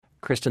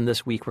Kristen,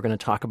 this week we're going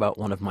to talk about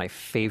one of my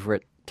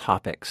favorite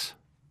topics,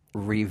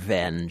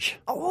 revenge.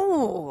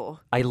 Oh.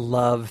 I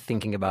love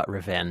thinking about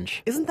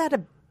revenge. Isn't that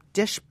a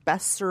dish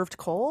best served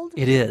cold?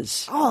 It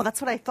is. Oh,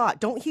 that's what I thought.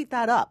 Don't heat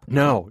that up.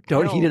 No,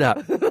 don't heat it up.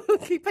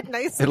 Keep it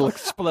nice. It'll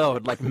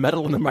explode like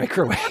metal in the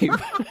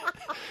microwave.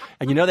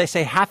 And you know they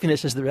say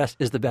happiness is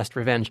the best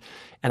revenge.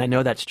 And I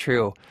know that's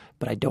true,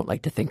 but I don't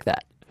like to think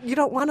that. You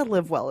don't want to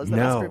live well as the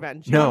No, best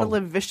revenge. You no. want to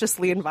live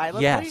viciously and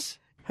violently? Yes.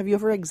 Have you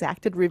ever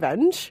exacted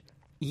revenge?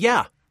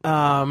 Yeah.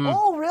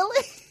 Oh,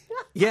 really?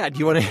 Yeah. Do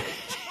you want to?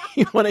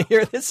 You want to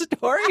hear this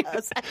story?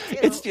 Yes, I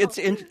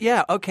do.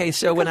 Yeah. Okay.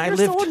 So when I You're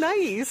lived, so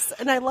nice.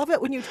 And I love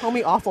it when you tell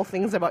me awful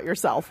things about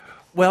yourself.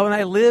 well, when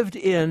I lived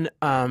in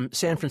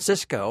San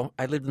Francisco,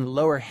 I lived in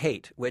Lower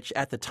Haight, which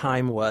at the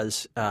time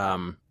was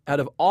out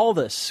of all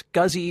the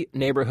scuzzy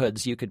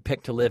neighborhoods you could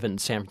pick to live in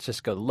San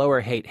Francisco,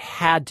 Lower Haight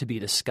had to be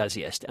the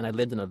scuzziest. And I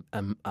lived in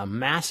a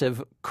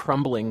massive,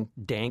 crumbling,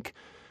 dank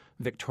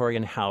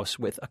Victorian house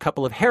with a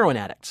couple of heroin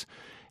addicts.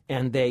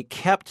 And they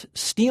kept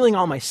stealing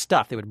all my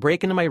stuff. They would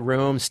break into my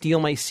room, steal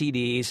my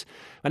CDs.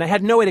 And I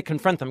had no way to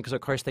confront them because, of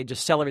course, they'd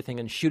just sell everything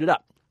and shoot it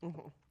up.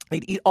 Mm-hmm.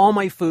 They'd eat all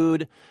my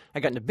food. I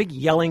got into big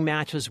yelling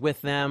matches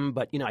with them,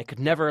 but, I could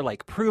never,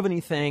 prove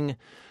anything.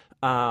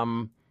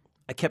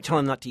 I kept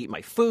telling them not to eat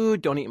my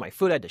food. Don't eat my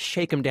food. I had to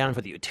shake them down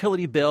for the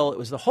utility bill.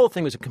 The whole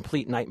thing was a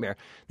complete nightmare.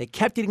 They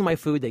kept eating my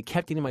food. They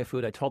kept eating my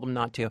food. I told them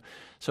not to.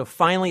 So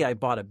finally, I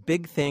bought a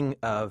big thing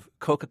of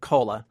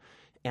Coca-Cola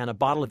and a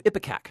bottle of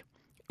Ipecac.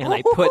 And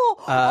I put...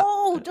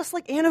 just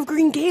like Anne of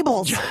Green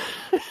Gables.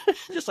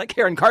 Just like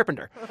Karen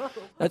Carpenter.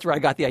 That's where I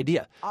got the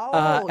idea.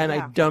 Yeah.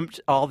 I dumped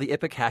all the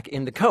Ipecac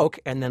in the Coke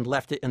and then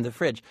left it in the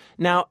fridge.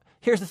 Now,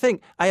 here's the thing.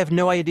 I have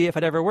no idea if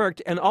it ever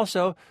worked. And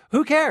also,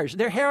 who cares?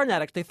 They're heroin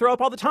addicts. They throw up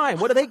all the time.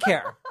 What do they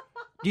care?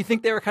 Do you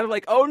think they were kind of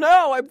like, oh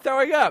no, I'm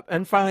throwing up?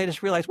 And finally I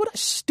just realized what a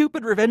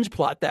stupid revenge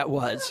plot that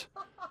was.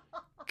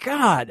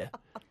 God.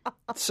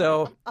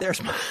 So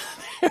there's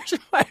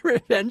my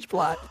revenge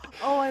plot.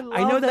 Oh, I love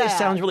I know that that.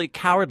 sounds really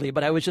cowardly,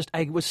 but I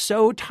was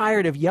so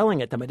tired of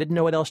yelling at them. I didn't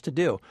know what else to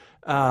do.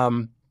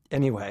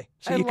 Anyway,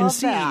 so you can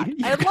see. I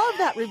love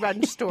that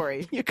revenge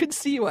story. You can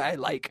see why I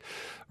like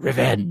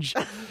revenge.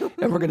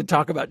 And we're going to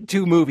talk about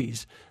two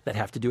movies that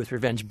have to do with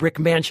revenge. Brick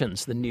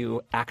Mansions, the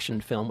new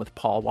action film with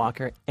Paul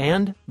Walker,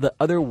 and The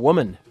Other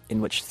Woman,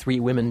 in which three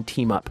women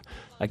team up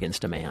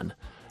against a man.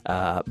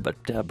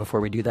 But before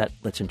we do that,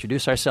 let's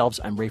introduce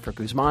ourselves. I'm Rafer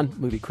Guzman,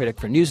 movie critic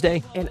for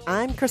Newsday. And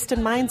I'm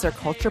Kristen Meinzer,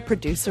 culture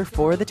producer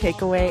for The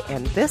Takeaway,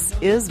 and this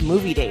is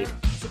Movie Date.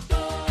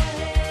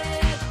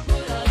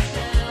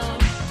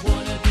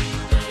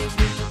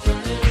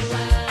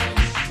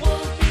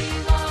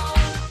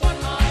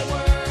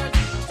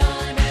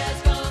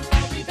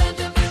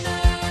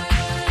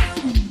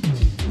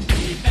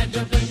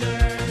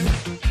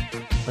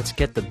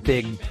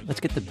 Let's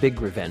get the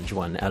big revenge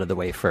one out of the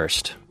way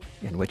first,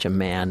 in which a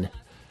man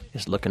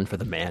is looking for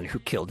the man who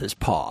killed his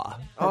paw.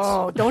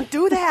 Don't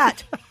do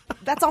that.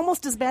 That's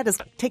almost as bad as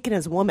taking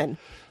his woman.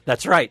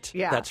 That's right.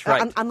 Yeah. That's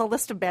right. On the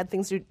list of bad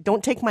things,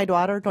 don't take my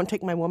daughter, don't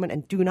take my woman,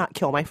 and do not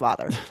kill my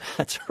father.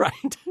 That's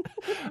right.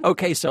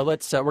 Okay, so we're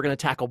going to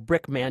tackle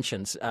Brick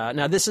Mansions.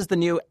 Now, this is the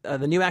new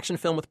action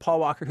film with Paul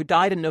Walker, who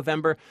died in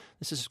November.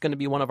 This is going to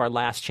be one of our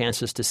last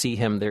chances to see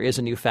him. There is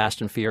a new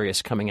Fast and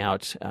Furious coming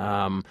out,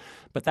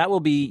 but that will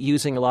be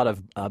using a lot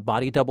of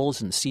body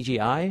doubles and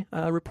CGI,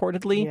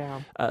 reportedly.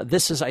 Yeah.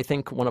 This is, I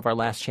think, one of our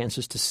last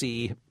chances to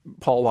see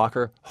Paul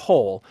Walker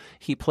whole.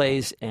 He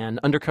plays an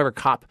undercover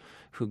cop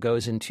who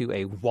goes into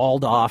a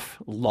walled-off,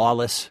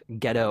 lawless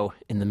ghetto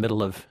in the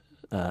middle of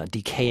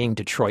decaying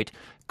Detroit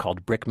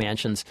called Brick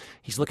Mansions.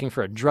 He's looking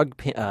for a drug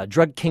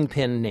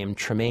kingpin named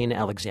Tremaine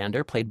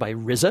Alexander, played by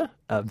RZA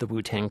of the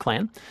Wu-Tang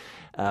Clan.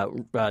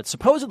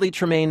 Supposedly,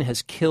 Tremaine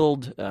has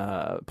killed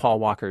Paul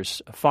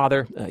Walker's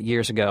father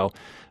years ago.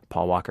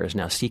 Paul Walker is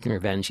now seeking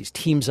revenge. He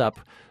teams up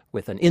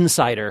with an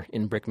insider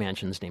in Brick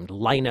Mansions named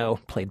Lino,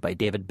 played by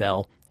David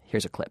Bell.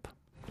 Here's a clip.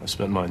 I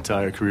spent my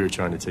entire career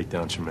trying to take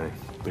down Tremaine,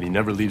 but he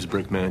never leaves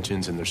Brick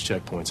Mansions, and there's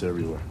checkpoints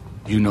everywhere.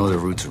 You know the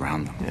routes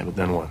around them. Yeah, but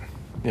then what?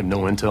 You have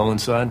no intel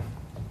inside?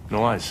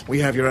 No eyes? We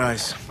have your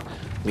eyes.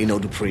 Lino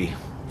Dupree,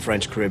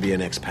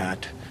 French-Caribbean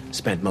expat,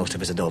 spent most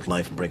of his adult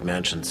life in Brick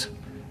Mansions.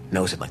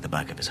 Knows it like the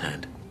back of his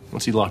hand.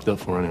 What's he locked up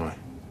for anyway?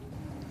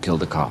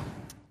 Killed a cop.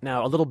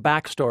 Now, a little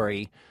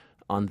backstory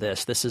on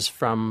this. This is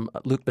from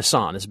Luc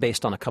Besson. It's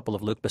based on a couple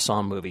of Luc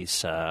Besson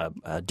movies,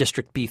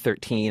 District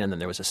B13, and then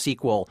there was a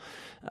sequel,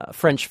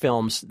 French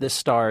films. This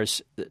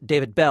stars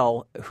David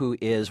Bell, who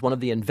is one of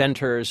the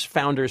inventors,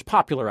 founders,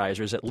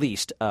 popularizers, at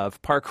least,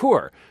 of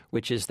parkour,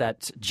 which is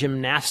that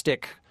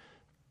gymnastic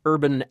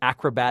urban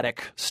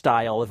acrobatic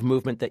style of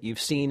movement that you've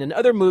seen in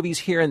other movies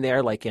here and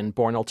there, like in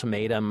Bourne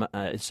Ultimatum.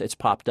 It's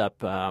popped up.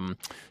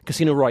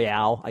 Casino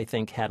Royale, I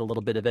think, had a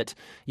little bit of it.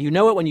 You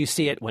know it when you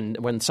see it,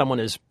 when someone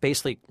is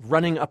basically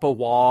running up a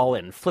wall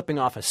and flipping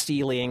off a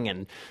ceiling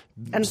and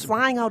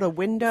flying out a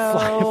window,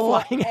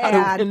 flying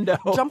out a window,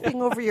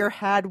 jumping over your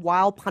head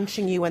while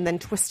punching you, and then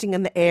twisting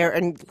in the air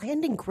and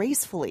landing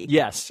gracefully.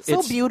 Yes,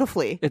 so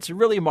beautifully. It's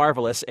really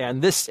marvelous,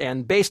 and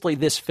basically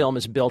this film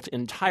is built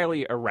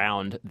entirely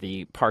around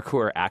the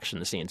parkour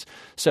action scenes.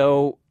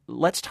 So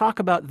let's talk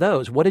about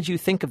those. What did you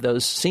think of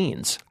those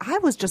scenes? I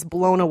was just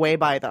blown away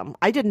by them.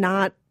 I did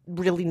not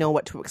really know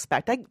what to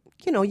expect.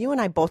 You and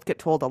I both get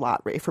told a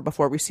lot, Rafer,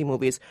 before we see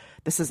movies.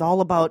 This is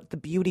all about the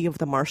beauty of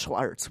the martial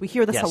arts. We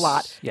hear this a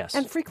lot. Yes.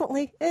 And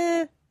frequently,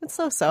 it's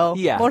so-so.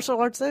 Yeah. Martial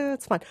arts,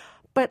 it's fun.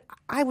 But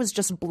I was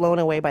just blown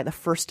away by the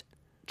first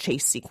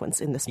chase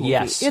sequence in this movie.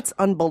 Yes. It's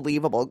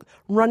unbelievable.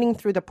 Running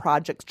through the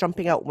projects,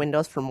 jumping out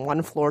windows from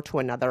one floor to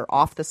another,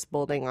 off this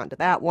building onto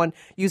that one,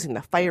 using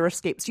the fire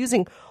escapes,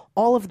 using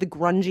all of the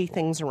grungy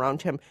things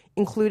around him,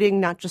 including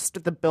not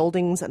just the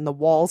buildings and the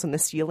walls and the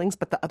ceilings,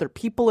 but the other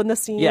people in the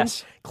scene,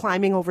 yes,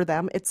 climbing over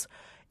them. It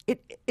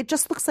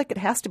just looks like it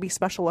has to be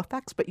special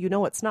effects, but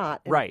it's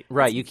not. Right.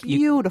 It's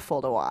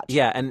beautiful to watch.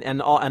 Yeah,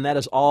 and that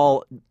is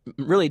all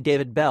really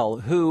David Bell,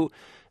 who,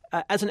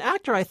 as an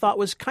actor, I thought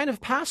was kind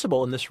of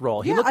passable in this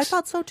role. I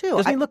thought so too.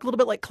 Doesn't he look a little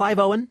bit like Clive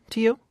Owen to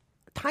you?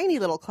 Tiny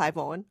little Clive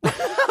Owen.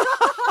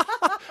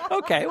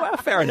 Okay, well,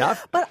 fair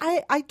enough. But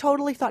I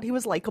totally thought he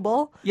was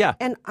likable. Yeah.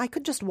 And I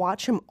could just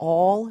watch him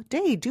all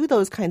day do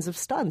those kinds of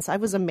stunts. I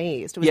was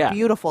amazed. It was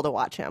beautiful to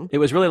watch him. It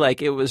was really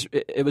like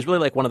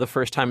one of the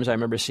first times I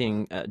remember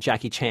seeing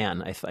Jackie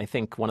Chan. I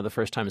think one of the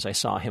first times I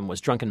saw him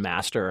was Drunken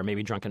Master, or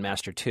maybe Drunken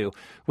Master 2,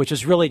 which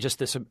is really just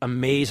this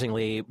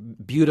amazingly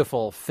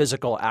beautiful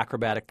physical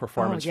acrobatic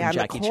performance from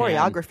Jackie Chan. The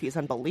choreography is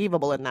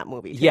unbelievable in that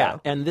movie, too. Yeah,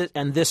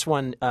 and this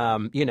one,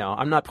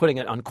 I'm not putting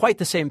it on quite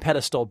the same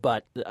pedestal,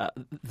 but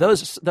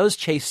those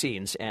chase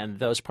scenes and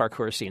those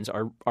parkour scenes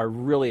are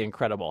really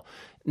incredible.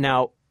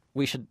 Now,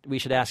 we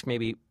should ask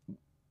maybe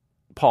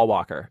Paul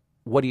Walker.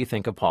 What do you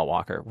think of Paul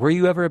Walker? Were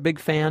you ever a big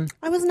fan?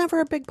 I was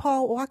never a big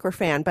Paul Walker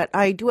fan, but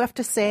I do have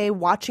to say,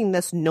 watching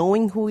this,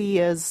 knowing who he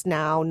is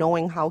now,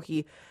 knowing how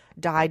he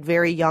died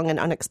very young and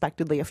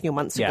unexpectedly a few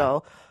months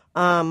ago,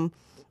 I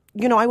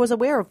was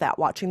aware of that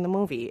watching the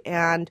movie,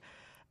 and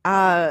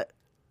I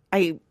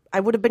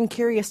would have been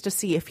curious to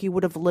see if he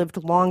would have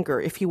lived longer,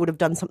 if he would have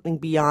done something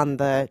beyond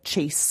the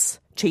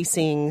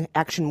chasing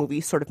action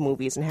movie sort of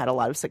movies and had a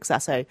lot of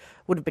success. I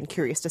would have been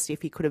curious to see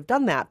if he could have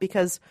done that,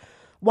 because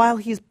while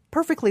he's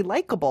perfectly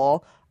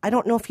likable, I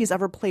don't know if he's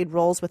ever played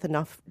roles with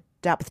enough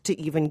depth to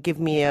even give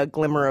me a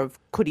glimmer of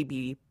could he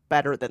be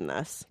better than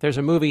this. There's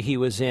a movie he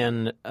was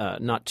in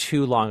not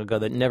too long ago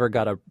that never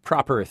got a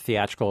proper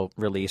theatrical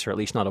release, or at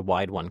least not a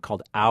wide one,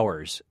 called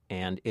Hours,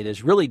 and it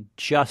is really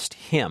just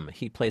him.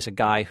 He plays a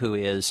guy who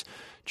is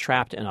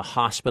trapped in a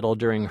hospital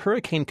during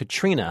Hurricane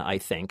Katrina, I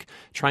think,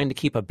 trying to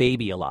keep a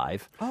baby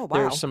alive. Oh, wow.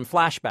 There's some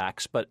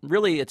flashbacks, but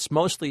really it's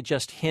mostly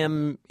just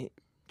him.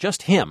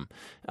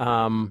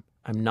 I'm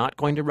not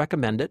going to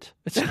recommend it.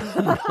 It's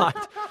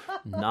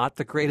not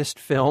the greatest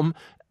film.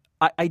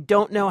 I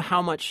don't know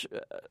how much,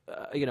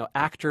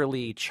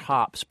 actorly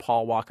chops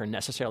Paul Walker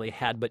necessarily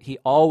had, but he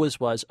always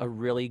was a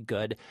really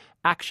good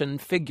action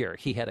figure.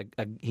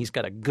 He's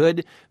got a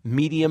good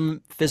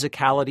medium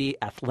physicality,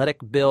 athletic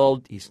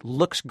build. He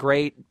looks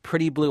great,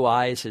 pretty blue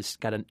eyes. He's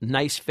got a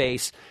nice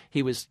face.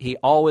 He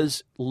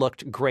always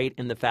looked great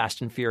in the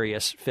Fast and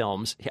Furious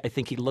films. I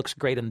think he looks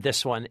great in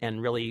this one, and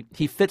really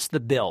he fits the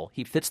bill.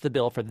 He fits the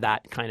bill for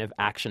that kind of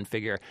action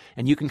figure,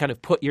 and you can kind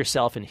of put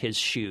yourself in his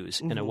shoes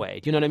in a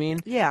way. Do you know what I mean?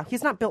 Yeah,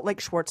 he's not built like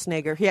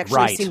Schwarzenegger. He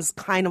actually seems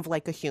kind of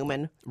like a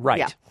human. Right,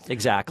 yeah.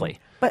 Exactly.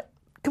 But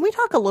can we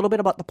talk a little bit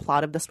about the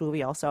plot of this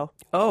movie also?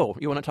 Oh,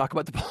 you want to talk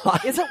about the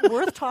plot? Is it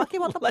worth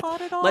talking about the plot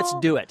at all? Let's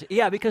do it.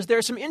 Yeah, because there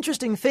are some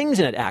interesting things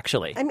in it,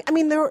 actually. I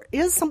mean, there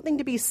is something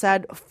to be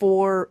said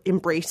for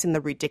embracing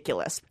the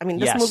ridiculous. I mean,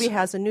 this movie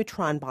has a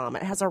neutron bomb.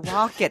 It has a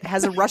rocket. It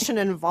has a Russian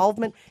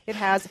involvement. It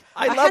has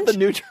the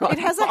neutron It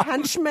has a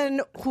henchman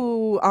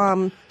who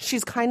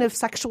she's kind of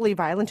sexually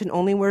violent and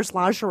only wears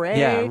lingerie.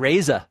 Yeah,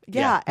 Reza.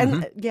 Yeah,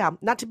 and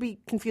not to be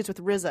confused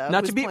with RZA.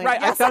 Not to be right.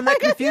 Yes. I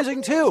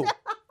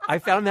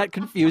found that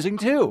confusing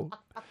too.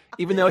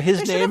 Even though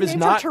his name is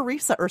not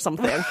Teresa or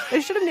something.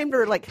 They should have named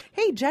her like,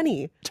 "Hey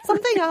Jenny,"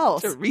 something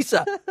else.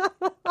 Teresa.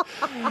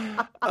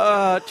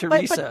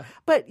 Teresa.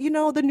 But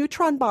the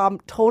neutron bomb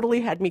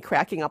totally had me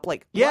cracking up.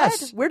 Like,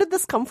 yes, what? Where did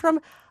this come from?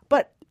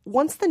 But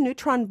once the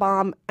neutron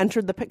bomb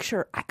entered the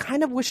picture, I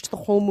kind of wished the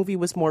whole movie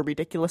was more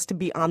ridiculous to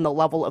be on the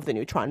level of the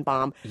neutron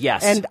bomb.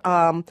 Yes, and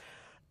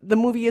the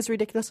movie is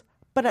ridiculous,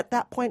 but at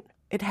that point,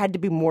 it had to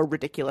be more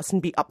ridiculous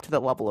and be up to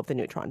the level of the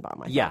neutron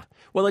bomb. Yeah.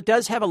 Well, it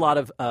does have a lot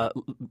of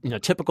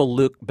typical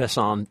Luc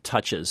Besson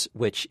touches,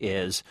 which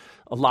is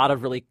a lot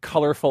of really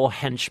colorful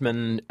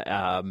henchmen,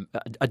 a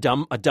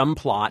dumb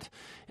plot.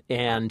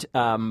 And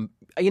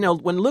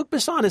when Luc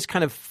Besson is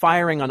kind of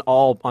firing on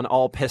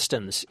all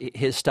pistons,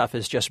 his stuff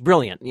is just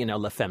brilliant.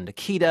 La Femme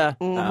Nikita.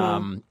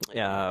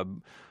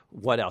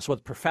 What else? Well,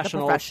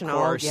 Professional, of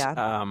course.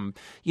 Yeah.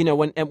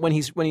 When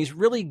he's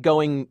really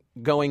going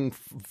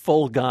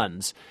full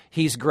guns,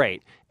 he's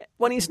great.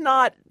 When he's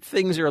not,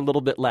 things are a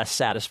little bit less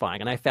satisfying,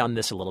 and I found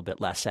this a little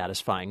bit less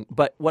satisfying.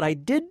 But what I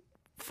did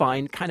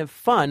find kind of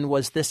fun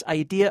was this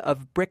idea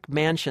of brick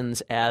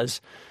mansions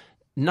as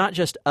not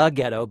just a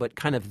ghetto, but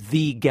kind of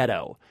the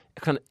ghetto.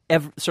 Kind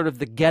of sort of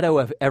the ghetto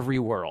of every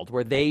world,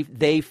 where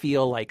they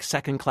feel like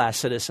second-class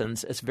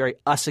citizens. It's very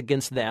us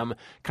against them,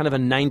 kind of a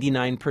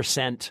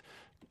 99%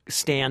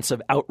 stance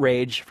of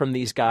outrage from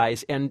these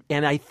guys. And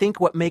I think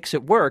what makes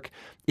it work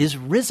is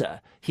RZA.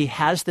 He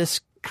has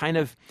this kind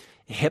of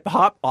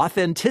hip-hop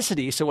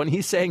authenticity. So when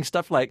he's saying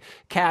stuff like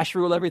cash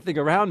rule everything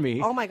around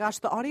me, oh my goch,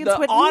 the audience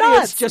went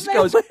nuts. Just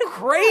goes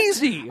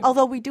crazy.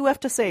 Although we do have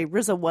to say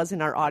RZA was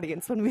in our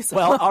audience when we saw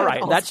Well, it all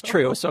right, also. that's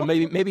true. So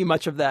maybe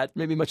much of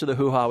the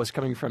hoo-ha was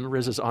coming from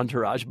RZA's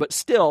entourage, but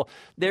still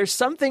there's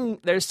something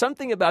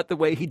about the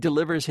way he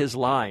delivers his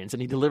lines,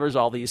 and he delivers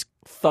all these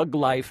thug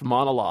life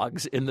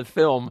monologues in the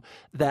film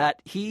that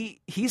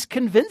he's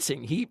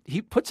convincing.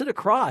 He puts it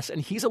across,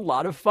 and he's a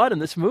lot of fun in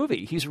this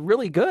movie. He's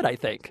really good, I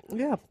think.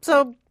 Yeah.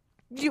 So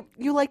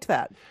you liked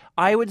that?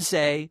 I would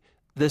say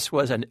this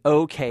was an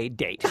okay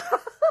date.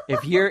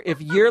 If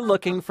you're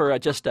looking for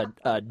just a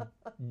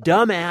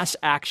dumbass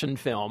action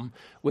film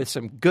with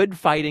some good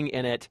fighting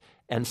in it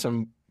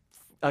and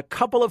a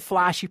couple of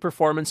flashy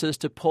performances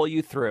to pull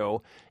you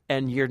through,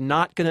 and you're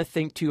not going to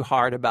think too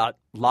hard about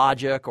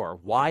logic or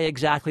why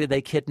exactly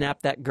they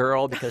kidnapped that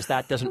girl, because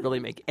that doesn't really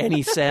make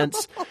any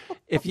sense.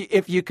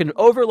 If you can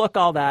overlook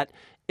all that,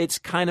 it's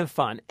kind of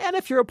fun. And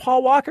if you're a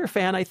Paul Walker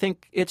fan, I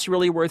think it's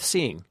really worth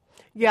seeing.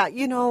 Yeah,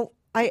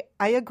 I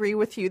agree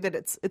with you that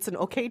it's an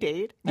okay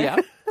date. Yeah,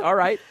 all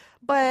right.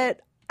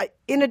 But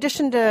in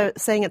addition to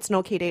saying it's an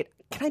okay date,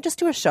 can I just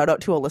do a shout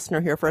out to a listener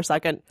here for a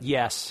second?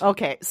 Yes.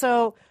 Okay,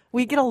 so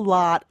we get a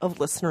lot of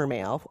listener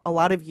mail. A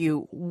lot of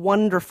you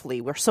wonderfully.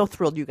 We're so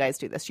thrilled you guys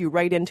do this. You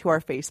write into our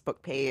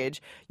Facebook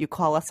page. You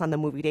call us on the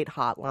Movie Date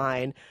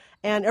hotline.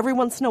 And every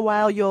once in a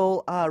while,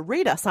 you'll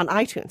rate us on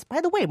iTunes.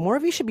 By the way, more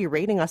of you should be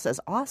rating us as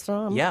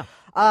awesome. Yeah.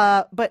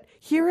 But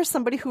here is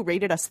somebody who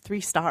rated us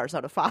 3 stars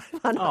out of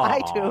 5 on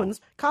iTunes.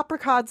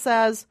 Coppercod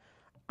says,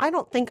 I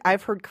don't think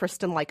I've heard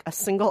Kristen like a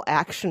single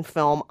action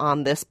film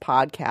on this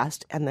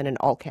podcast, and then in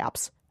all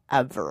caps,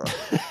 ever.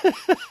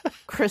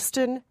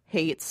 Kristen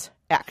hates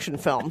action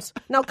films.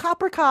 Now,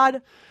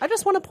 Coppercod, I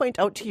just want to point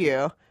out to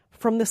you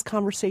from this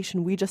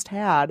conversation we just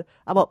had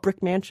about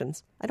brick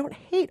mansions, I don't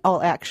hate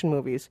all action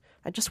movies.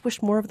 I just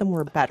wish more of them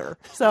were better.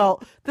 So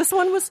this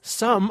one was...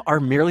 Some are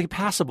merely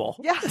passable.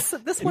 Yes,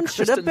 this one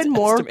should have been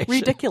more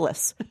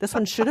ridiculous. This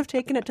one should have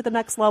taken it to the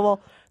next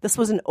level. This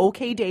was an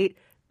okay date.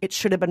 It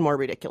should have been more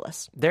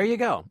ridiculous. There you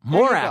go.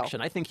 More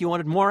action. I think you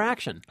wanted more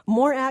action.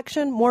 More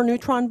action, more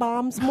neutron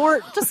bombs,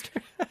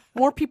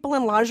 more people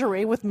in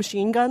lingerie with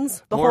machine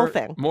guns, the whole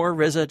thing. More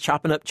RZA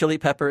chopping up chili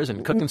peppers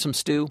and cooking some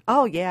stew.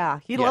 Oh, yeah.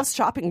 He loves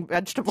chopping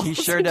vegetables. He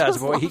sure does.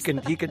 Boy, he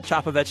can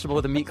chop a vegetable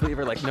with a meat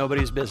cleaver like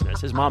nobody's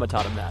business. His mama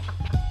taught him that.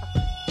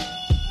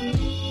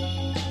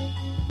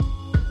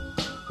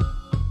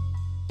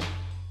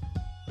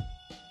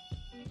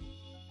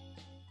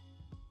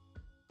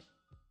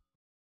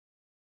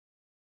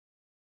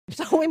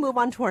 Shall we move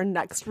on to our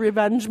next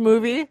revenge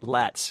movie?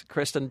 Let's.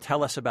 Kristen,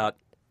 tell us about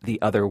The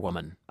Other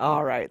Woman.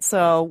 All right.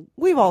 So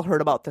we've all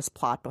heard about this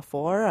plot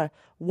before. A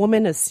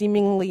woman is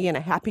seemingly in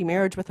a happy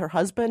marriage with her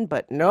husband,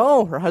 but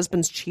no, her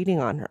husband's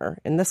cheating on her.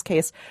 In this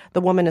case,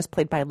 the woman is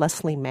played by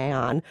Leslie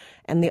Mann,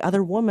 and the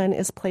other woman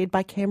is played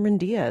by Cameron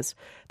Diaz.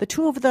 The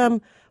two of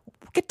them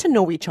get to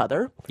know each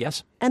other.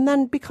 Yes. And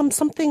then become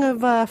something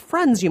of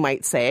friends, you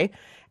might say.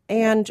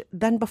 And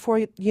then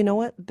before you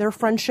know it, their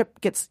friendship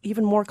gets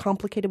even more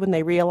complicated when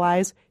they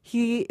realize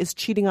he is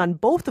cheating on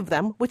both of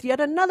them with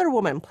yet another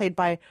woman played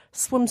by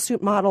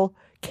swimsuit model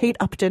Kate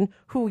Upton,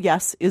 who,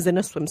 yes, is in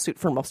a swimsuit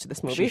for most of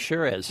this movie. She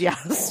sure is.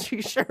 Yes,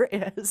 she sure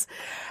is.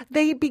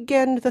 They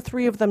begin, the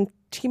three of them,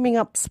 teaming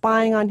up,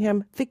 spying on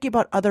him, thinking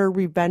about other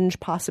revenge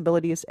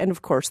possibilities. And,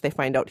 of course, they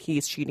find out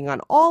he's cheating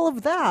on all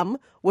of them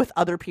with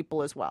other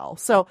people as well.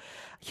 So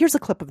here's a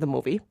clip of the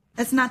movie.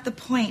 That's not the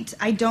point.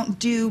 I don't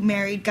do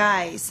married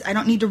guys. I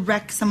don't need to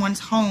wreck someone's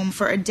home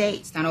for a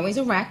date. It's not always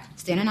a wreck.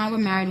 Stan and I were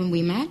married when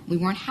we met. We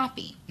weren't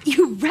happy.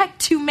 You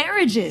wrecked 2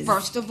 marriages.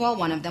 First of all,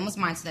 one of them was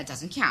mine, so that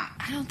doesn't count.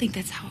 I don't think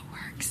that's how it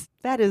works.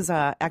 That is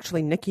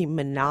actually Nicki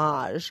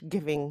Minaj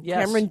giving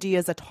Cameron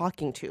Diaz a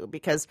talking to,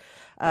 because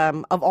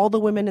of all the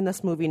women in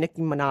this movie,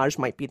 Nicki Minaj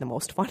might be the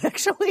most fun,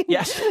 actually.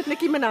 Yes.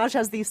 Nicki Minaj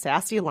has these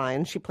sassy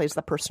lines. She plays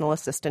the personal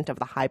assistant of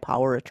the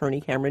high-power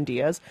attorney Cameron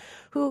Diaz,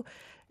 who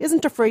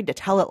isn't afraid to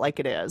tell it like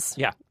it is.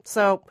 Yeah.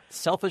 So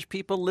selfish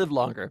people live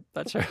longer.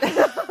 That's her.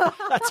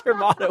 That's her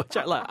motto, which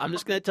I love. I'm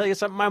just going to tell you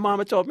something my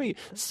mama told me.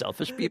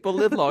 Selfish people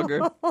live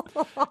longer.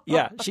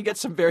 Yeah, she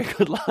gets some very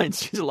good lines.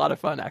 She's a lot of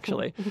fun,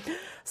 actually.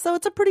 So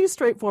it's a pretty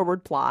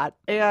straightforward plot.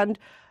 And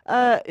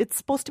It's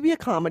supposed to be a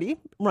comedy,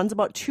 runs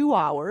about 2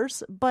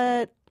 hours,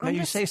 but Now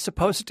you say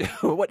supposed to.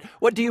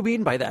 What do you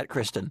mean by that,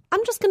 Kristen?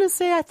 I'm just going to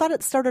say I thought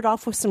it started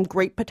off with some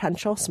great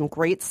potential, some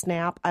great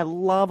snap. I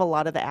love a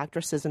lot of the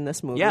actresses in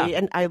this movie,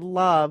 and I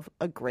love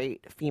a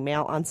great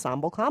female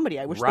ensemble comedy.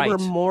 I wish there were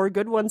more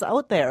good ones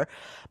out there.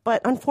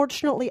 But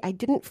unfortunately, I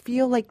didn't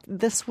feel like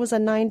this was a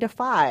 9 to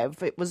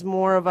 5. It was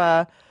more of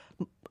a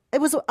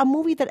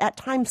movie that at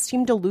times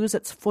seemed to lose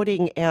its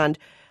footing and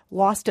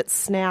lost its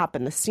snap,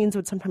 and the scenes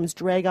would sometimes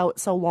drag out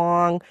so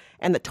long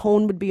and the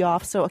tone would be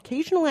off. So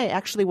occasionally I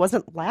actually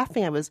wasn't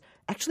laughing. I was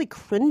actually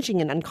cringing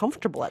and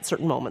uncomfortable at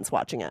certain moments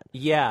watching it.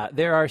 Yeah,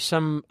 there are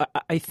some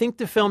I think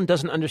the film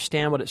doesn't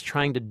understand what it's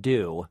trying to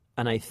do,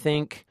 and I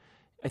think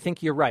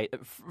you're right.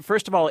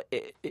 First of all,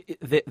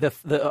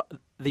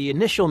 the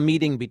initial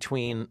meeting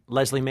between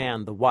Leslie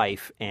Mann, the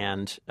wife,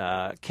 and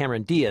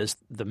Cameron Diaz,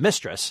 the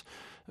mistress,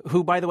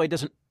 who, by the way,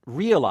 doesn't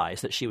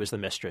realize that she was the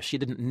mistress. She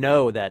didn't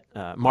know that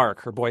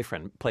Mark, her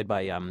boyfriend, played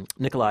by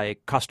Nikolai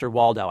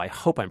Coster-Waldau, I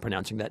hope I'm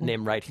pronouncing that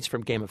name right. He's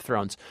from Game of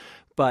Thrones.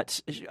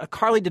 But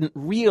Carly didn't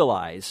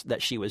realize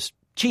that she was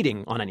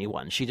cheating on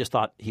anyone. She just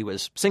thought he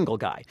was single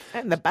guy.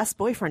 And the best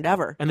boyfriend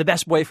ever.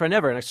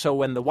 And so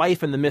when the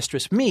wife and the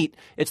mistress meet,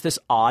 it's this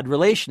odd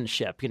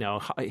relationship. You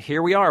know,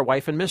 here we are,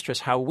 wife and mistress,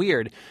 how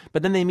weird.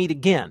 But then they meet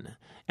again,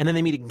 and then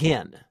they meet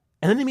again.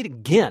 And then they meet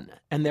again,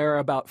 and there are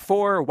about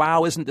 4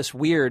 wow, isn't this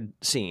weird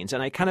scenes.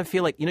 And I kind of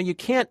feel like, you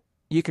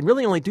can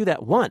really only do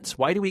that once.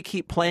 Why do we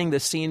keep playing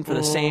this scene for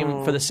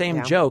the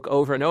same joke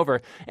over and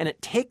over? And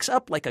it takes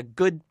up like a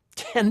good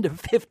 10 to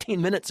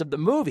 15 minutes of the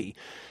movie.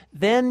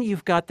 Then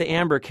you've got the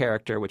Amber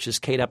character, which is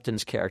Kate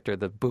Upton's character,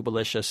 the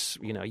boobalicious,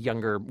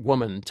 younger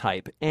woman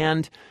type.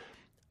 And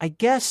I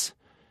guess,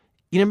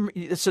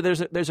 so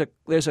there's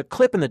a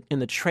clip in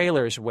the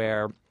trailers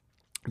where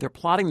they're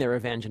plotting their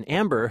revenge, and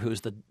Amber,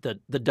 who's the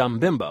dumb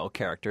bimbo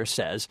character,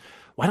 says,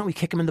 "Why don't we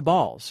kick him in the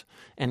balls?"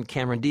 And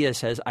Cameron Diaz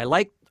says, "I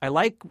like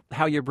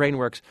how your brain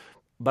works,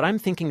 but I'm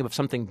thinking of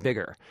something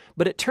bigger."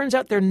 But it turns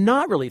out they're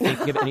not really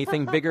thinking of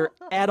anything bigger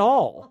at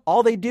all.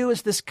 All they do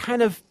is this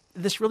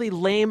really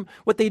lame.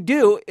 What they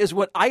do is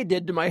what I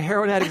did to my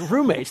heroin addict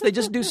roommates. They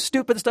just do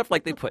stupid stuff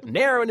like they put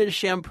Naro in his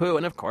shampoo,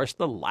 and of course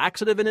the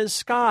laxative in his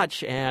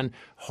scotch, and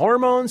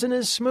hormones in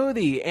his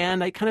smoothie.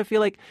 And I kind of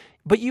feel like,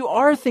 but you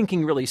are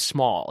thinking really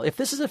small. If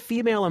this is a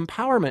female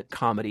empowerment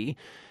comedy,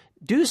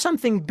 do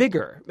something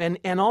bigger.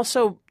 And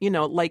also,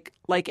 like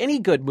any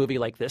good movie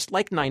like this,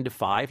 like 9 to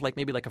 5, like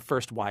maybe like a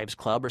First Wives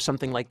Club or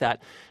something like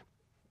that,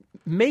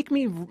 make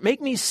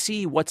me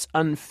see what's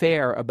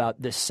unfair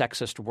about this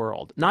sexist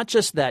world. Not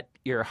just that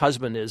your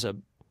husband is a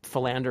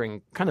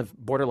philandering kind of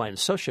borderline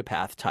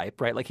sociopath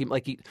type, right?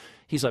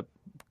 He's a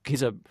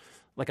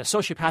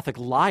sociopathic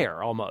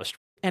liar almost.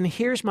 And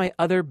here's my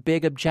other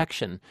big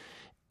objection.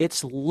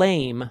 It's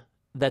lame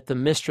that the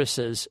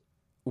mistresses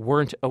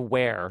weren't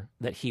aware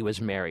that he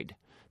was married.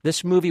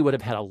 This movie would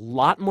have had a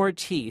lot more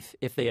teeth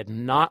if they had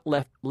not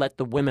let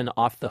the women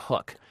off the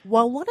hook.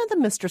 Well, one of the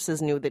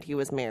mistresses knew that he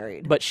was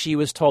married. But she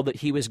was told that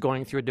he was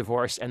going through a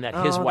divorce and that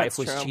his wife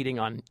was cheating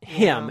on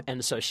him,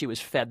 and so she was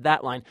fed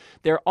that line.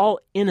 They're all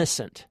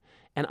innocent.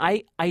 And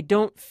I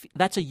don't –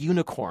 that's a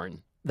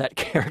unicorn, that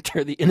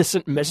character, the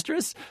innocent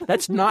mistress.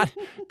 That's not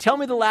 – tell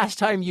me the last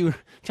time you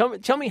 –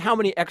 tell me how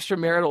many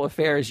extramarital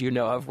affairs you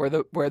know of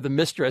where the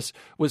mistress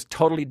was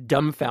totally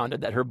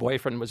dumbfounded that her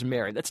boyfriend was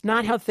married. That's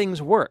not how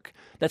things work.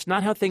 That's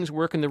not how things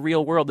work in the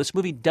real world. This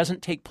movie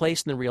doesn't take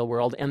place in the real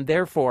world, and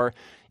therefore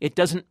it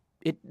doesn't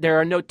 – there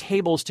are no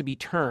tables to be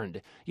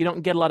turned. You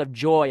don't get a lot of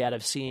joy out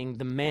of seeing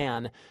the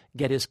man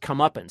get his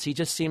comeuppance. He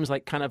just seems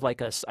like kind of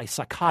like a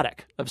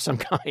psychotic of some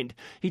kind.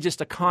 He's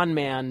just a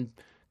con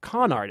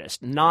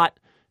artist, not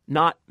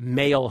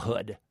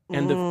malehood.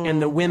 And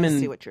the women I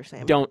see what you're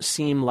saying. Don't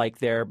seem like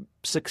they're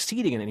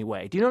succeeding in any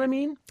way. Do you know what I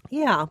mean?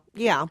 Yeah.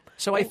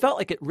 So I felt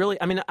like it really.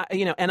 I mean,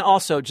 and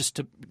also just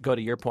to go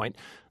to your point,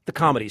 the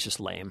comedy's just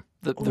lame.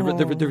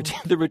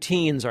 The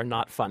routines are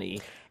not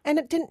funny. And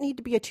it didn't need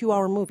to be a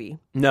 2-hour movie.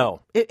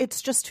 No.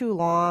 It's just too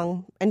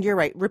long. And you're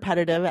right,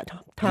 repetitive at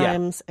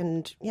times. Yeah.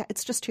 And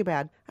it's just too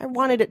bad. I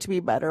wanted it to be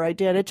better. I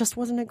did. It just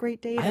wasn't a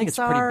great date. I think it's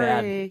sorry.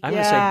 pretty bad. I'm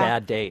going to say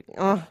bad date.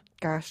 Oh,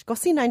 gosh. Go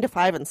see 9 to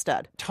 5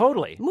 instead.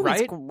 Totally. The movie's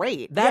right?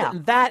 great.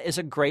 That is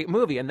a great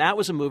movie. And that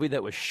was a movie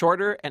that was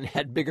shorter and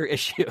had bigger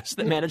issues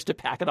that managed to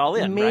pack it all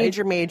in.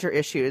 Major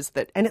issues.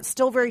 And it's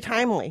still very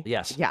timely.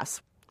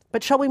 Yes.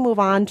 But shall we move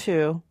on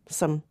to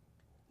some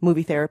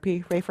movie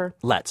therapy, Rafer?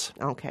 Let's.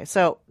 Okay,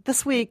 so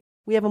this week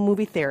we have a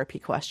movie therapy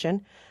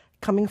question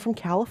coming from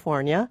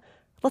California.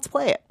 Let's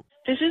play it.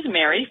 This is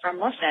Mary from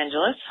Los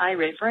Angeles. Hi,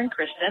 Rafer and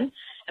Kristen.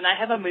 And I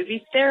have a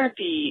movie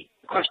therapy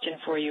question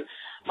for you.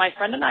 My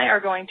friend and I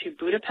are going to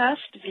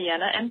Budapest,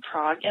 Vienna, and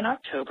Prague in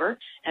October.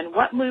 And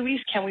what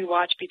movies can we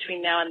watch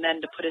between now and then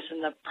to put us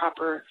in the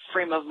proper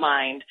frame of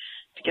mind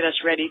to get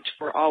us ready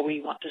for all we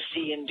want to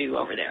see and do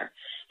over there?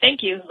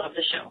 Thank you. Love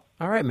the show.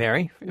 All right,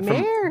 Mary.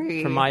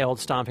 Mary. From my old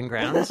stomping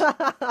grounds,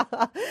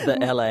 the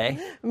L.A.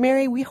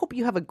 Mary, we hope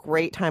you have a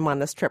great time on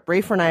this trip.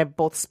 Rafer and I have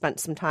both spent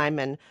some time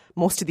in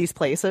most of these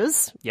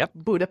places. Yep.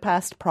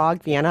 Budapest,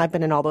 Prague, Vienna. I've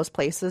been in all those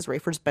places.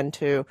 Rafer's been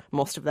to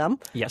most of them.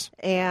 Yes.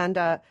 And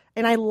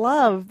I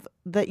love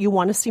that you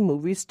want to see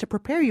movies to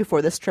prepare you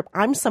for this trip.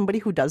 I'm somebody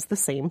who does the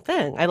same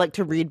thing. I like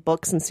to read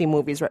books and see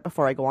movies right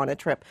before I go on a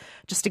trip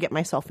just to get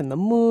myself in the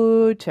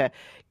mood, to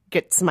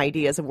get some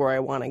ideas of where I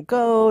want to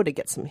go, to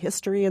get some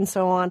history and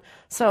so on.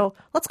 So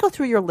let's go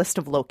through your list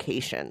of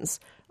locations.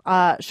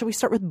 Should we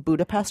start with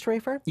Budapest,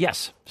 Rafer?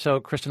 Yes.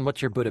 So, Kristen,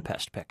 what's your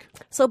Budapest pick?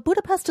 So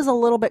Budapest is a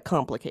little bit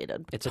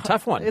complicated. It's a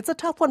tough one. It's a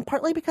tough one,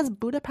 partly because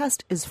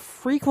Budapest is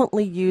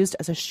frequently used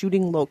as a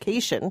shooting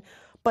location,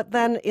 but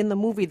then in the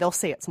movie they'll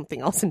say it's something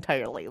else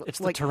entirely. It's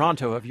the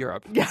Toronto of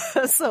Europe. Yeah.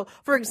 So,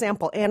 for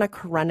example, Anna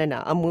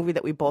Karenina, a movie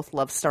that we both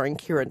love starring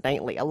Keira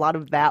Knightley, a lot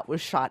of that was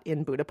shot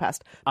in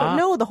Budapest. But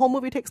no, the whole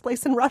movie takes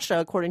place in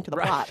Russia, according to the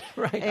plot.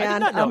 Right. And, I did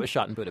not know it was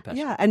shot in Budapest.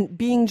 Yeah, and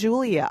Being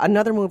Julia,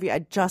 another movie I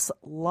just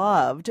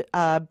loved.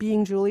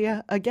 Being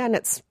Julia, again,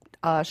 it's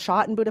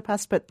shot in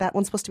Budapest, but that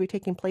one's supposed to be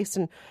taking place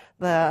in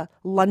the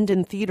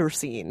London theater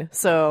scene.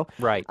 So,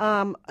 right.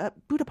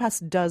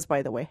 Budapest does,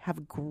 by the way,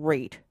 have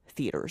great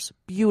theaters.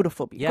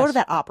 Beautiful. Yes. Go to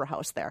that opera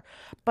house there.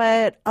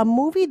 But a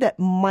movie that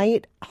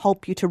might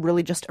help you to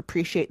really just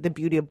appreciate the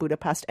beauty of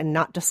Budapest and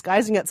not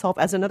disguising itself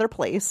as another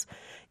place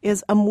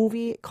is a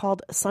movie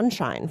called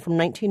Sunshine from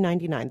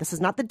 1999. This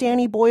is not the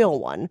Danny Boyle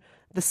one.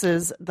 This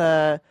is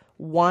the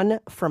one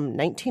from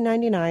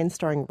 1999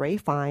 starring Ray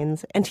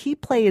Fiennes, and he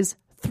plays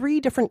 3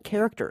 different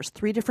characters,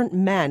 3 different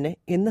men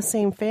in the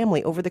same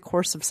family over the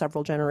course of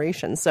several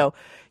generations. So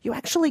you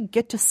actually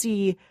get to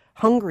see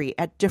Hungary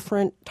at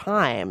different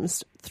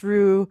times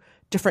through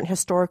different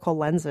historical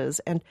lenses.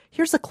 And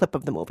here's a clip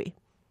of the movie.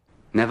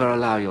 Never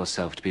allow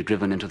yourself to be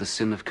driven into the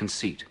sin of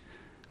conceit.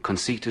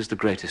 Conceit is the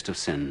greatest of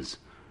sins,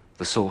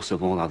 the source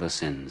of all other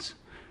sins.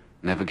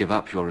 Never give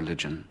up your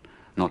religion,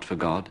 not for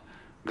God.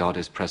 God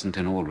is present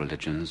in all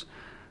religions.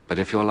 But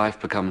if your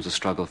life becomes a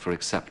struggle for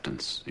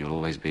acceptance, you'll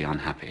always be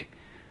unhappy.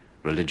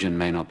 Religion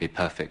may not be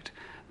perfect,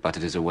 but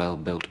it is a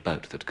well-built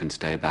boat that can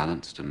stay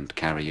balanced and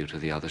carry you to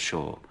the other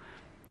shore.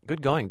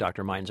 Good going,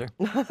 Dr. Meinzer.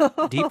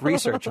 Deep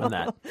research on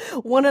that.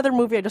 One other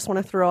movie I just want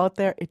to throw out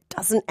there. It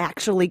doesn't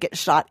actually get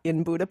shot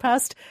in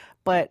Budapest,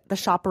 but The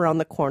Shop Around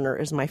the Corner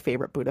is my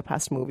favorite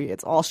Budapest movie.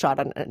 It's all shot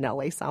on an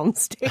LA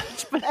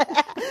soundstage,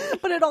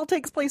 but it all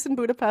takes place in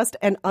Budapest.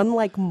 And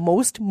unlike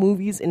most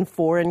movies in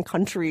foreign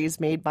countries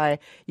made by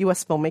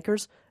U.S.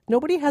 filmmakers,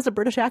 nobody has a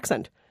British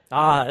accent.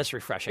 Ah, that's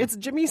refreshing. It's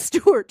Jimmy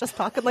Stewart, just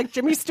talking like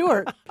Jimmy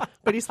Stewart,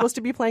 but he's supposed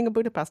to be playing a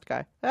Budapest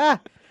guy.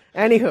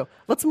 Anywho,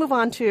 let's move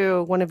on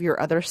to one of your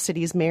other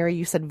cities, Mary.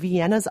 You said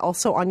Vienna's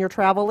also on your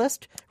travel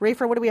list.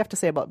 Rafer, what do we have to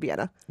say about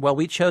Vienna? Well,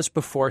 we chose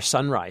Before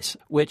Sunrise,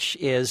 which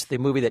is the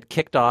movie that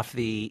kicked off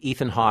the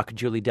Ethan Hawke,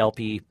 Julie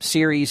Delpy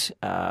series.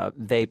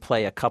 They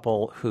play a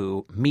couple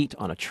who meet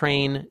on a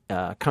train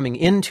coming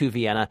into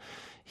Vienna.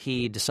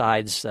 He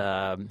decides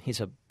he's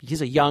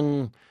a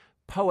young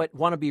poet,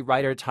 wannabe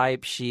writer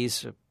type.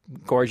 She's a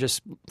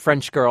gorgeous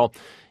French girl.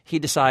 He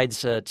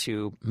decides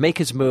to make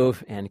his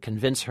move and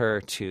convince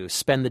her to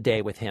spend the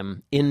day with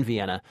him in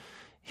Vienna.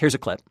 Here's a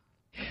clip.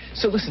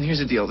 So listen, here's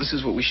the deal. This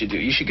is what we should do.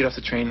 You should get off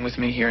the train with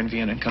me here in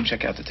Vienna and come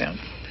check out the town.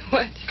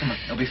 What? Come on,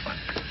 it'll be fun.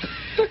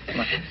 Come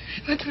on.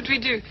 What would we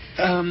do?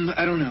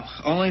 I don't know.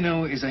 All I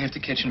know is I have to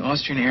catch an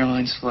Austrian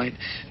Airlines flight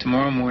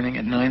tomorrow morning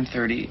at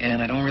 9:30,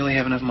 and I don't really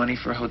have enough money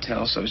for a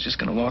hotel, so I was just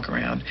going to walk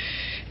around,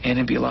 and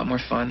it'd be a lot more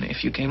fun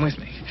if you came with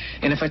me.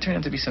 And if I turn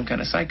out to be some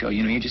kind of psycho,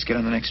 you just get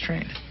on the next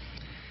train.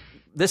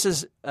 This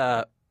is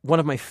one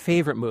of my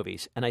favorite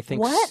movies, and I think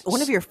what?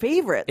 One of your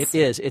favorites? It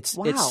is. It's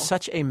Wow. It's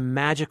such a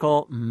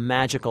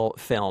magical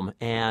film,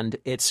 and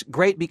it's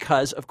great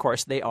because, of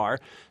course, they are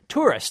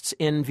tourists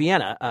in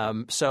Vienna.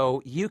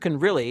 So you can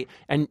really,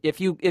 and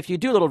if you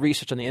do a little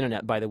research on the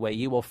internet, by the way,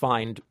 you will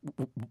find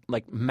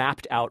like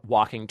mapped out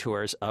walking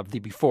tours of the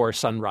Before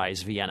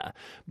Sunrise Vienna.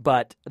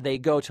 But they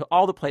go to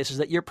all the places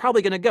that you're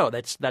probably going to go.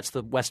 That's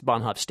the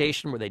Westbahnhof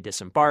station where they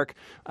disembark.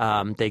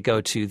 They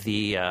go to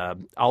the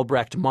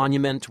Albrecht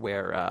Monument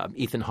where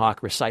Ethan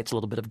Hawke recites a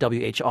little bit of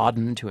W.H.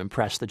 Auden to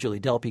impress the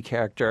Julie Delpy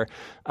character.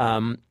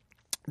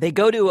 They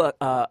go to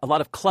a lot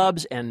of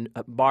clubs and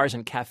bars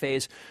and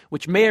cafes,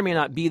 which may or may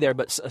not be there,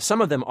 but some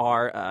of them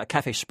are.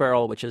 Café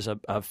Sperl, which is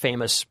a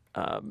famous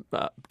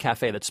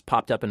cafe that's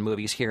popped up in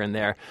movies here and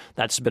there.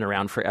 That's been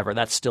around forever.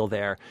 That's still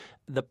there.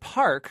 The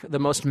park, the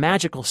most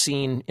magical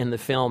scene in the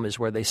film is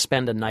where they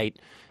spend a night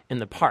in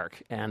the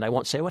park. And I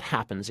won't say what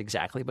happens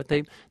exactly, but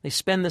they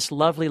spend this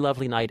lovely,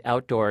 lovely night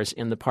outdoors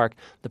in the park.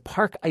 The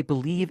park, I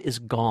believe, is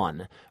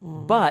gone.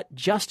 But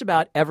just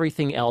about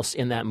everything else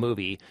in that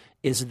movie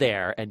is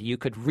there, and you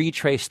could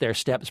retrace their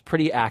steps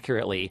pretty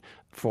accurately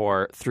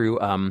through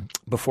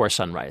Before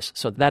Sunrise.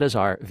 So that is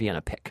our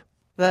Vienna pick.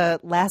 The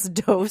last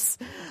dose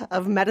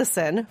of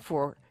medicine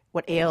for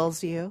what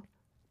ails you,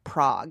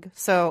 Prague.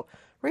 So,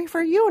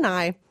 Rafer, you and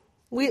I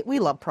We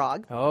love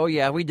Prague. Oh,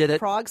 yeah, we did it.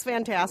 Prague's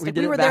fantastic.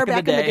 We were there back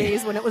in the day.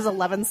 days when it was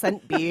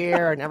 11-cent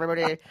beer and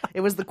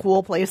it was the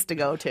cool place to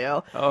go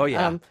to. Oh,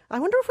 yeah. I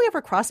wonder if we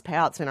ever crossed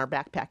paths in our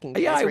backpacking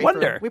days. Yeah, I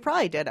wonder. We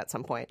probably did at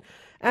some point.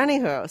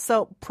 Anywho,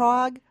 so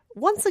Prague,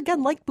 once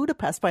again, like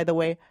Budapest, by the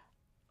way,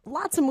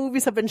 lots of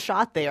movies have been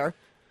shot there,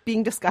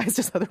 being disguised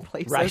as other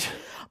places. Right.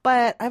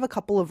 But I have a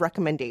couple of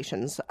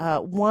recommendations.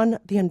 One,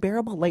 The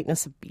Unbearable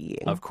Lightness of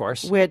Being. Of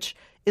course. Which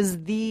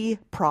is the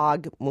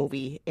Prague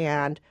movie.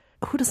 And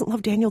who doesn't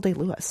love Daniel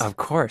Day-Lewis? Of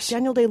course.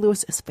 Daniel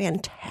Day-Lewis is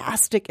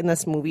fantastic in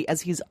this movie,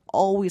 as he's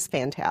always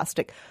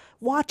fantastic.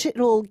 Watch it.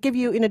 It'll give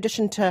you, in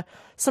addition to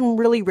some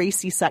really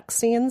racy sex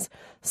scenes,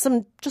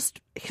 some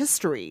just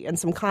history and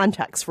some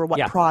context for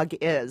what Prague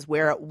is,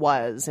 where it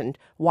was, and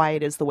why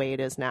it is the way it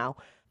is now.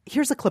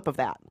 Here's a clip of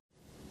that.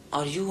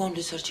 Are you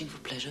only searching for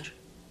pleasure?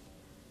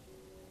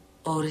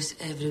 Or is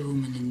every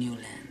woman a new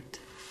land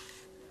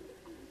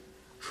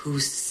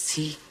whose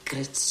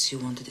secrets you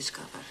want to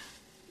discover?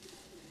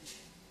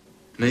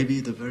 Maybe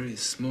the very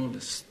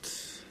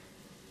smallest,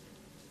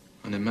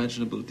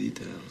 unimaginable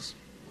details.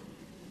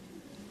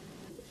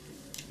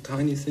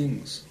 Tiny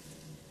things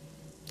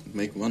that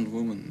make one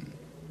woman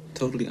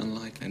totally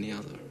unlike any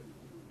other.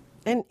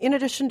 And in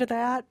addition to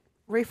that,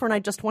 Rafer and I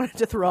just wanted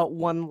to throw out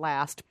one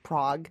last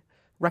Prague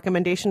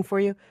recommendation for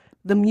you.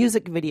 The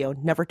music video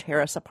 "Never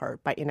Tear Us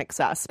Apart" by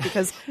INXS,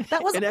 because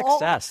that was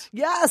INXS.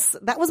 Yes,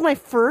 that was my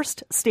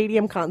first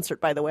stadium concert,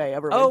 by the way, I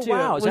ever went to. Oh,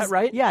 wow, is that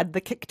right? Yeah, the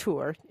Kick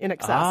Tour,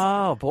 INXS.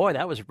 Oh, boy,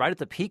 that was right at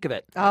the peak of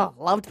it. Oh,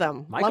 loved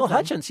them. Michael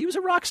Hutchence, he was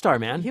a rock star,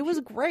 man. He was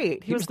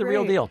great. He was the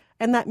real deal.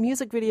 And that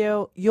music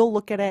video, you'll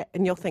look at it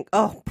and you'll think,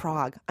 oh,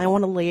 Prague, I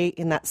want to lay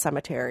in that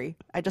cemetery.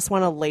 I just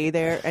want to lay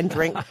there and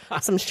drink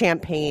some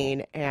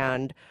champagne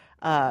and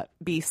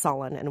be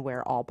sullen and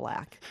wear all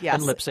black. Yes.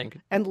 And lip sync.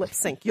 And lip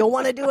sync. You'll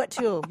want to do it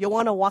too. You'll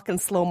want to walk in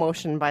slow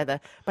motion by the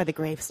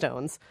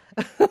gravestones.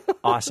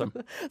 Awesome.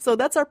 So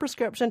that's our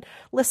prescription.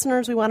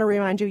 Listeners, we want to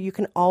remind you, you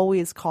can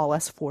always call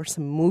us for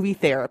some movie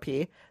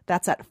therapy.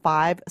 That's at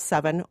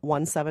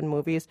 5717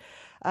 Movies.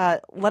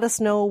 Let us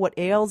know what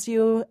ails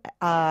you.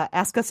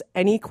 Ask us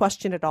any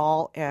question at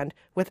all. And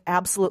with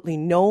absolutely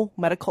no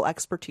medical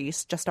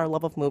expertise, just our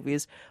love of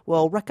movies,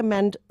 we'll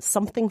recommend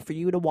something for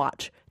you to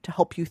watch to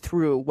help you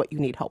through what you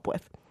need help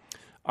with.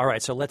 All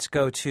right, so let's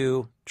go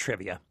to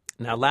trivia.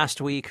 Now,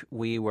 last week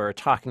we were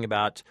talking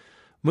about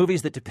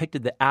movies that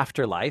depicted the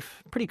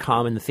afterlife. Pretty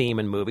common theme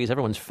in movies.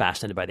 Everyone's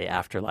fascinated by the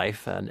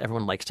afterlife, and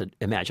everyone likes to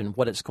imagine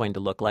what it's going to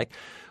look like.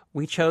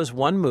 We chose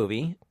one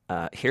movie.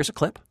 Here's a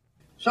clip.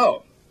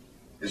 So,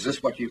 is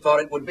this what you thought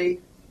it would be?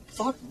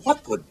 Thought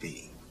what would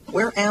be?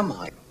 Where am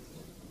I?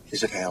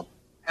 Is it hell?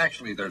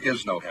 Actually, there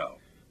is no hell.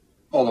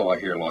 Although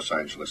I hear Los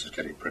Angeles is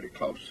getting pretty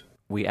close.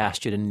 We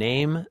asked you to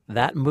name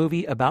that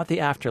movie about the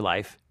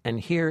afterlife, and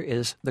here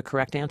is the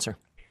correct answer.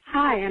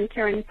 Hi, I'm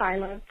Karen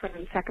Philo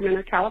from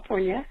Sacramento,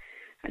 California.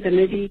 The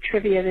movie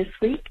trivia this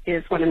week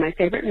is one of my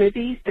favorite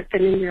movies,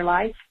 Defending Your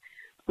Life,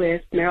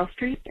 with Meryl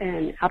Streep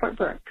and Albert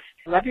Brooks.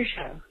 Love your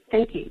show.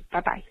 Thank you.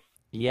 Bye-bye.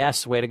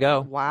 Yes, way to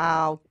go.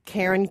 Wow.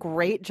 Karen,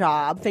 great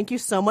job. Thank you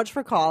so much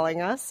for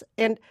calling us.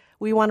 And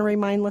we want to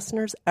remind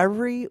listeners,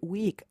 every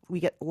week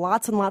we get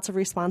lots and lots of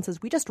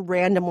responses. We just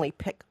randomly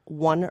pick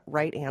one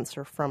right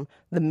answer from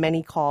the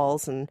many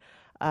calls and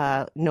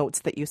notes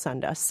that you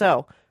send us.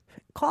 So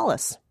call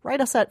us.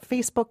 Write us at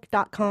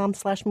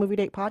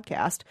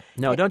facebook.com/moviedatepodcast.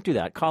 No, don't do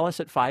that. Call us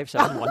at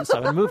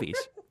 5717 Movies.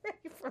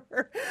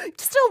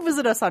 Still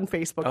visit us on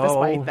Facebook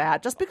despite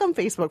that. Just become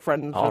Facebook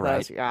friends with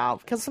us. Yeah,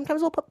 because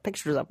sometimes we'll put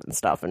pictures up and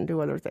stuff and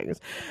do other things.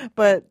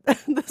 But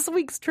this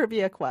week's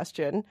trivia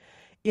question,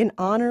 in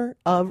honor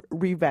of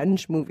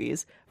revenge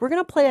movies, we're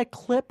going to play a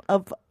clip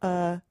of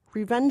a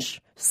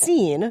revenge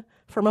scene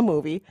from a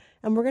movie,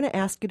 and we're going to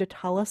ask you to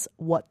tell us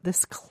what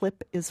this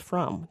clip is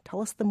from.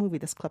 Tell us the movie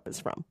this clip is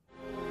from.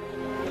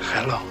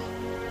 Hello.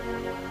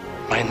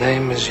 My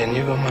name is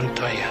Inigo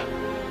Montoya.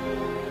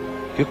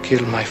 You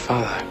killed my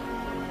father.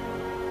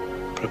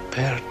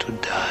 Prepare to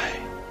die.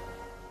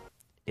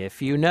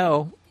 If you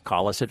know,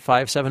 call us at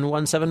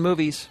 5717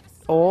 Movies.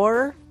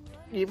 Or,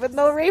 even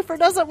though Rafer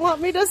doesn't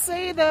want me to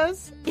say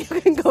this, you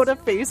can go to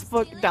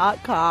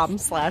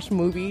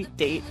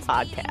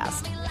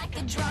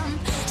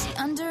facebook.com/moviedatepodcast. She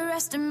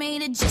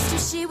underestimated just who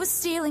she was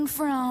stealing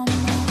from.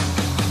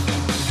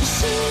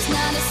 She's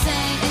not a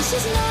saint and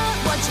she's not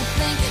what you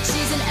think.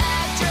 She's an